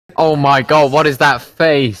Oh my god, what is that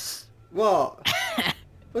face? What?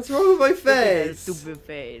 What's wrong with my face? Stupid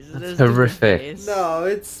face. That's horrific. No,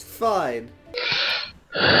 it's fine.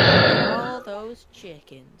 All those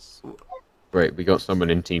chickens. Great, we got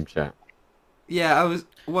someone in team chat. Yeah, I was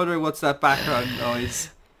wondering what's that background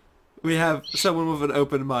noise. We have someone with an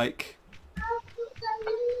open mic.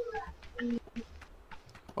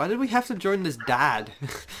 Why did we have to join this dad?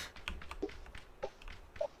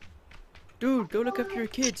 Dude, go look after your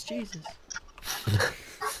kids, Jesus.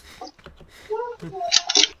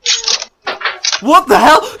 What the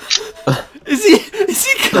hell? Is he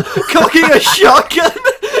cocking a shotgun?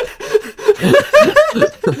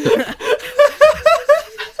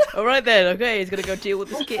 Alright then, okay, he's gonna go deal with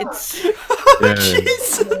his kids. Oh,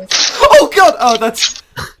 Jesus. Oh god! Oh, that's...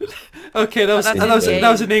 Okay, that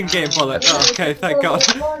was an in-game bullet. Oh, okay, thank god.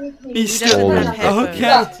 He's still...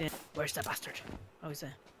 Okay. Where's the bastard? Oh, he's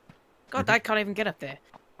there. God, I can't even get up there.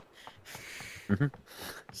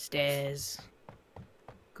 Stairs.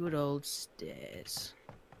 Good old stairs.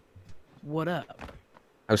 What up?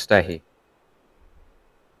 How dare he?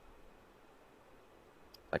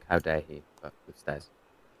 Like, how dare he? But with stairs.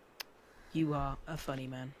 You are a funny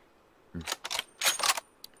man.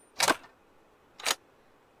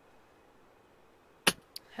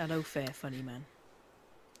 Hello, fair funny man.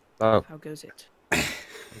 Oh, How goes it?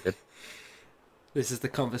 good. This is the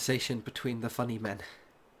conversation between the funny men.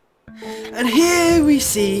 And here we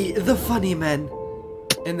see the funny men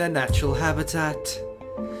in their natural habitat.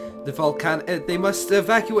 They must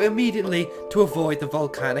evacuate immediately to avoid the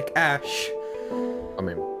volcanic ash. I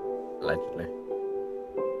mean, allegedly.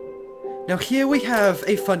 Now here we have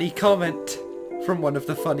a funny comment from one of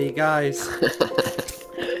the funny guys.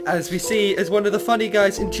 As we see, as one of the funny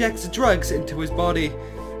guys injects drugs into his body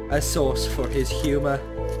as source for his humour.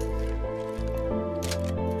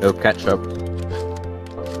 No ketchup.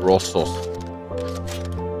 Raw sauce.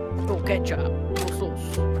 No ketchup. No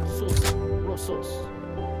sauce. Sauce. Raw sauce.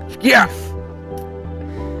 Yeah!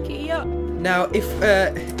 Kia. Now, if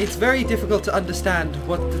it's very difficult to understand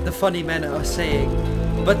what the funny men are saying,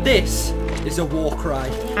 but this is a war cry.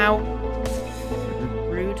 Ow.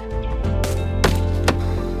 Rude.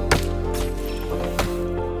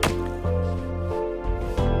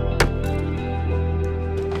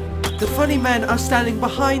 The funny men are standing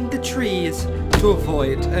behind the trees to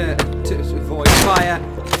avoid fire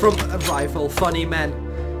from rival funny men.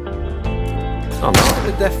 Oh no.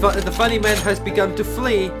 The funny man has begun to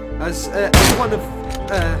flee as one of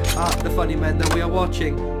the funny men that we are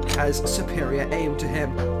watching has superior aim to him.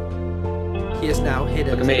 He is now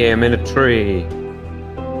hidden. Look at me, I'm in a tree.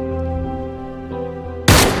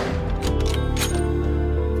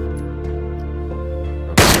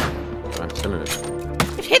 I'm still in it.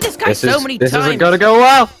 I've hit this guy so many times. This isn't gonna go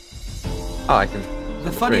well! Oh, I can...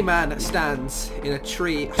 The funny man stands in a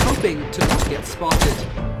tree, hoping to not get spotted.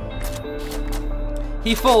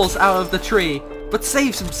 He falls out of the tree, but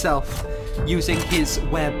saves himself using his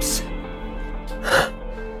webs.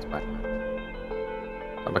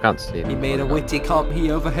 I can't see him. He made a witty He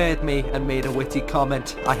overheard me and made a witty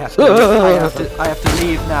comment. I have to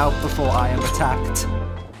leave now before I am attacked.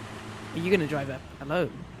 Are you gonna drive up alone?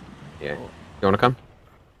 Yeah. You wanna come?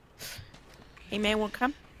 Hey man, want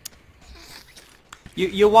come?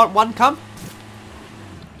 You want one cum?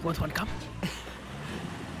 You want one come?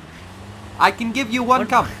 I can give you one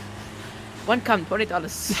cum. One come, $20.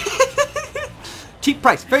 Cheap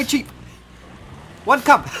price, very cheap. One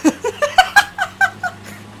cum.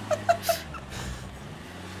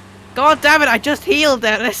 God damn it! I just healed,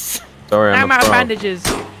 Dennis. Sorry, I'm out of bandages.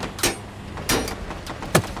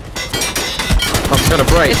 I'm gonna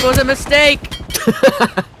break. It was a mistake.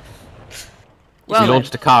 Well, you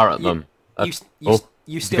launched a car at them.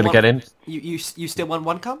 You still gonna get in? You still want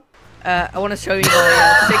one cum? I want to show you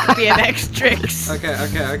my 6 BMX tricks. Okay.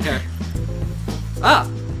 Ah!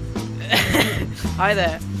 Hi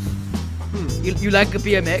there. You like a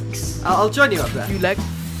BMX? I'll join you up there. You like...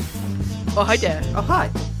 Oh, hi there. Oh, hi.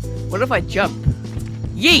 What if I jump?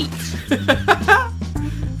 Yeet!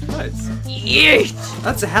 Nice. Yeet!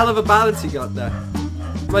 That's a hell of a balance you got there.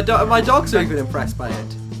 My dogs are even impressed by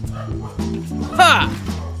it. Ha!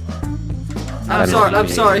 I'm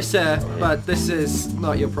sorry, sir, but this is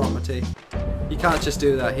not your property. You can't just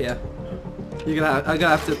do that here. I'm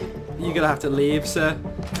gonna have to leave, sir.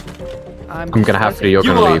 I'm gonna have to. You're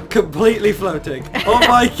you gonna are leave. Completely floating. Oh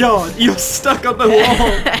my god, you're stuck on the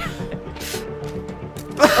wall.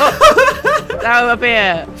 Now up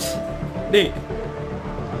here. Neat.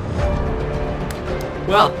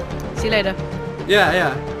 Well. See you later.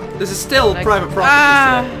 Yeah. This is still private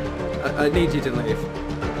property. I need you to leave.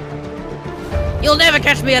 You'll never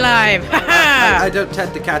catch me alive! I don't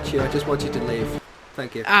tend to catch you, I just want you to leave.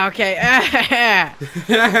 Thank you. Okay. I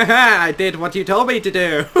did what you told me to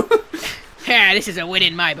do. This is a win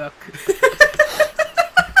in my book.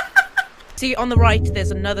 See, on the right, there's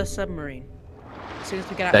another submarine. As soon as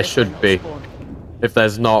we get out There this should one, be. it'll spawn. If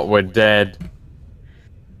there's not, we're dead.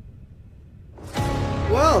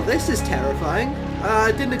 Well, this is terrifying.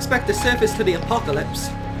 I didn't expect to surface to the apocalypse.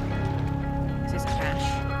 This is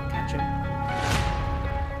Ash. Catch him.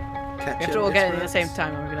 Catch We have him, to all it's get it at the rats. same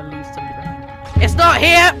time, or we're gonna leave somebody behind. It's not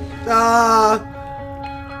here!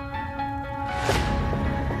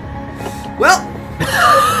 Well,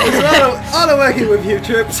 it's auto working with you,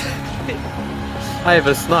 troops. I have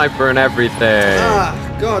a sniper and everything.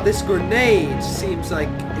 God, this grenade seems like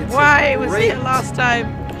it's Why a was great... it last time?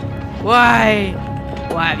 Why?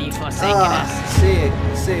 Why have you forsaken us? See,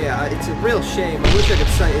 it's a real shame. I wish I could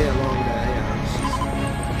stay here longer.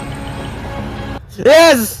 Yeah.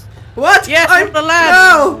 Yes! What? Yes, I'm on the land.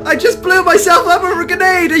 No! I just blew myself up with a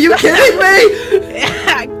grenade. Are you kidding me?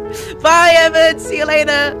 Bye, Evan. See you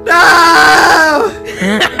later. No!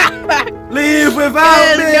 Leave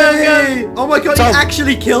without me! Yes, Oh my god, Tom. he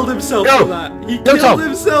actually killed himself Go. for that. He Go, killed Tom.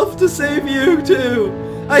 himself to save you too.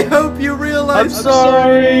 I hope you I'm realize.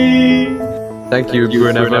 sorry! Thank you,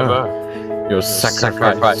 Bruneva. Your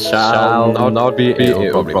sacrifice shall not be it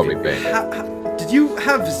will probably be. Did you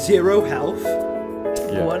have 0 health?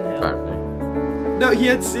 Yeah, One health. apparently. No, he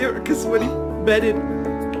had 0 because when he meted,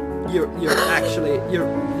 you're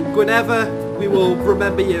Guinevere, we will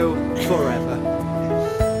remember you forever.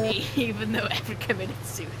 Even though Evan committed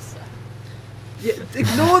suicide. Yeah,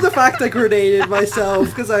 ignore the fact I grenaded myself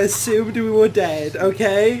because I assumed we were dead.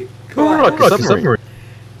 Okay. Come on. Submarine.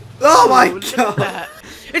 Oh my Look at god. that.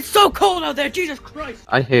 It's so cold out there. Jesus Christ.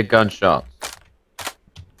 I hear gunshots.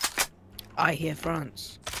 I hear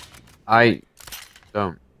France. I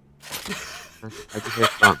don't. I just hear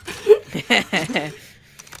France.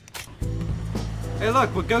 Hey,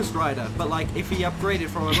 look, we're Ghost Rider, but like if he upgraded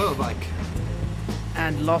from a motorbike.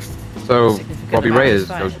 And lost. So, significant Robbie amount Ray of is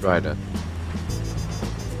sight. Ghost Rider.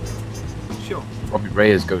 Sure. Robbie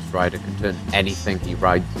Ray is Ghost Rider can turn anything he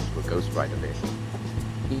rides into a Ghost Rider vehicle.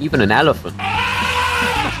 Even an elephant.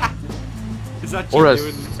 Is that Or a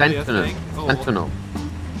genuinely sentinel. thing? Or Sentinel.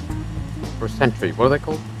 Or a sentry. What are they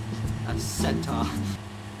called? a centaur?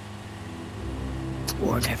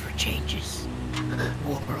 War never changes.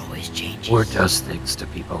 War always changes. War does things to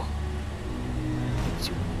people. Makes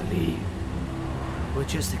you believe. We're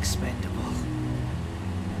just expendable.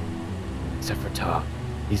 Except for Tom.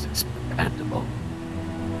 He's expendable.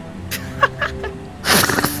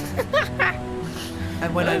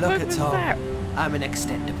 And when I What look the at fuck Tom, was I'm an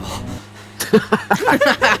extendable.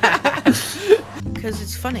 Because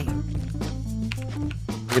it's funny.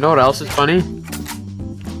 You know what else is funny?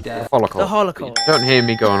 Death. Holocaust. The Holocaust. Don't hear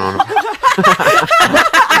me going on.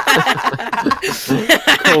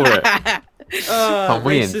 Call it. Tom,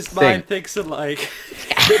 we Racist instinct. mind thinks alike.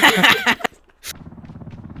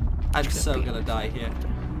 I'm so gonna die here.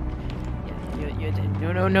 Yeah, you're dead.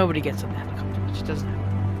 No, nobody gets on the helicopter. It just doesn't happen.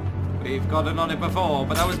 We've gotten on it before,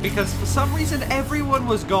 but that was because for some reason everyone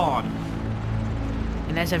was gone.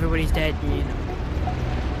 Unless everybody's dead, you know.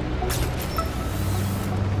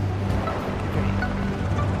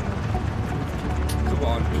 Come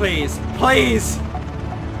on, please, please!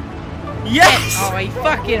 Yes! Oh, he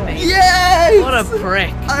fucking made it. Yes! What a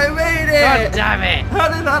prick. I made it! God damn it. How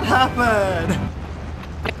did that happen?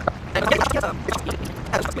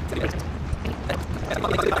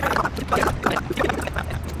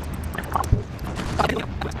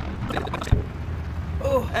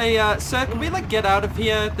 Oh, Hey, sir, can we like get out of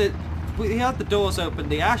here? We had the doors open.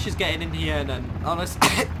 The Ash is getting in here, and then honestly,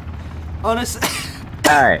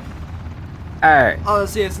 Alright. Alright.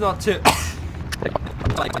 honestly, it's not too.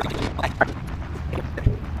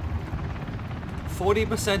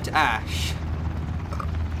 40% Ash.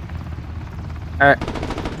 Alright.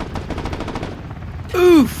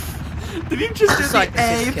 oof. Did you just do Psych the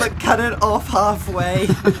A certificate. but cut it off halfway?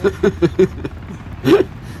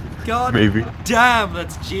 God Maybe. damn,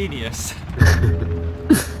 that's genius.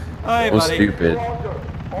 Hi, Or buddy. stupid. All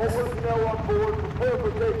personnel on board, prepare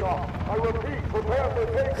for takeoff. I repeat, prepare for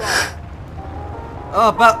takeoff. Oh,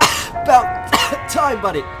 about time,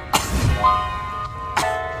 buddy.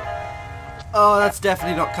 Oh, that's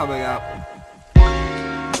definitely not coming out.